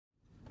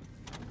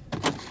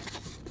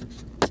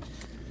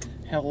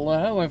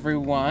Hello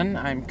everyone,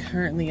 I'm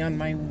currently on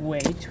my way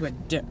to a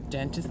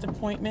dentist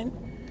appointment.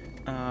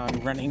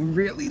 Running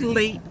really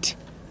late,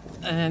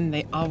 and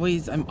I'm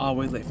always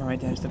late for my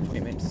dentist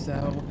appointment,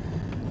 so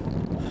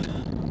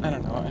I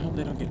don't know, I hope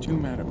they don't get too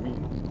mad at me,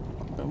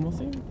 but we'll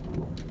see.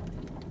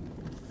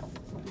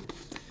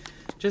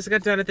 Just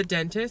got done at the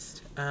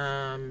dentist,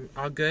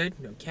 all good,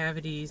 no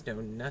cavities,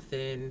 no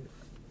nothing,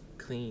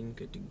 clean,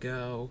 good to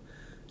go.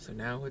 So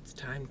now it's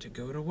time to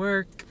go to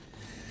work.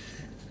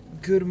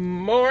 Good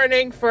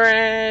morning,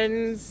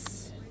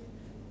 friends!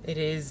 It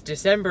is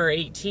December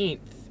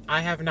 18th.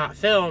 I have not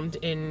filmed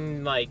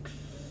in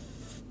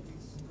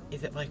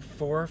is it like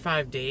 4 or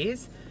 5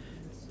 days?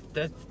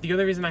 The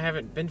only reason I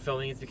haven't been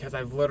filming is because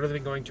I've literally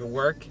been going to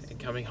work and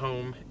coming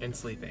home and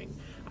sleeping.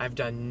 I've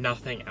done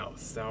nothing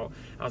else. So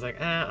I was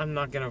like, I'm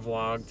not gonna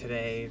vlog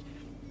today.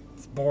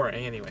 It's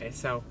boring anyway.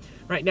 So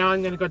right now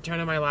I'm gonna go turn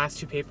in my last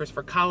 2 papers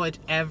for college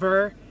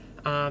ever.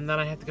 Then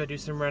I have to go do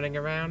some running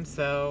around,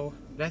 so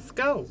let's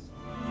go.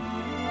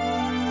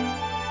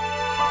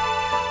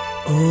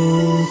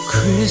 Oh,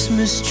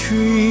 Christmas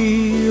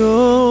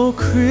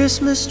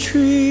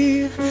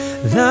tree,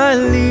 thy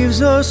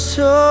leaves are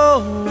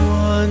so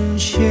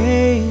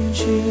unchanging.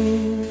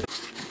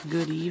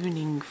 Good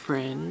evening,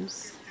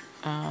 friends.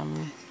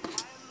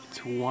 It's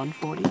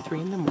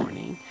 1:43 in the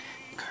morning.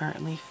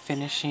 Currently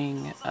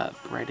finishing up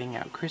writing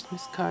out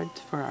Christmas cards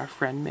for our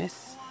friend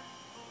Miss.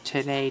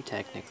 Today,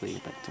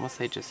 technically, but we'll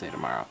just say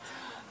tomorrow.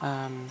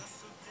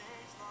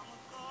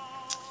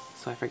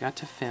 So I forgot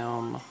to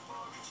film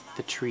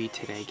the tree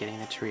today, getting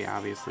the tree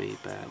obviously,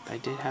 but I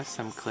did have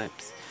some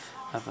clips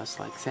of us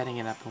like setting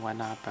it up and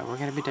whatnot, but we're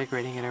going to be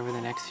decorating it over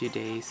the next few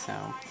days,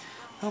 so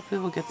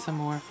hopefully we'll get some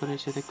more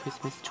footage of the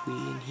Christmas tree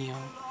in here.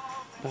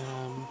 But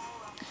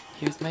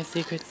here's my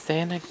Secret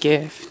Santa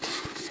gift.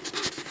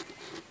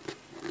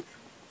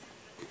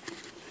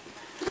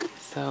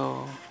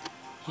 So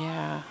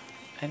yeah,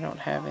 I don't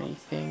have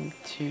anything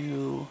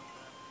to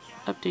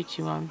update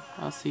you on.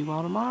 I'll see you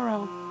all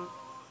tomorrow.